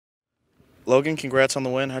Logan, congrats on the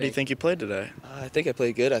win. How do you think you played today? I think I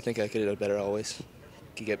played good. I think I could have done better always.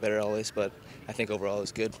 Could get better always, but I think overall it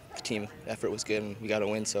was good. The team effort was good, and we got a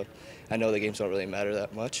win. So I know the games don't really matter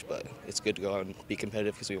that much, but it's good to go out and be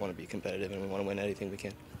competitive because we want to be competitive and we want to win anything we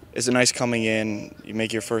can. Is it nice coming in, you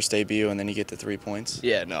make your first debut, and then you get the 3 points?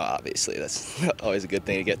 Yeah, no, obviously that's always a good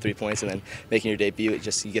thing to get 3 points, and then making your debut,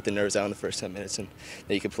 you get the nerves out in the first 10 minutes, and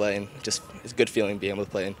then you can play, and just it's a good feeling being able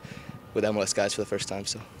to play with MLS guys for the first time.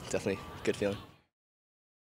 So definitely a good feeling.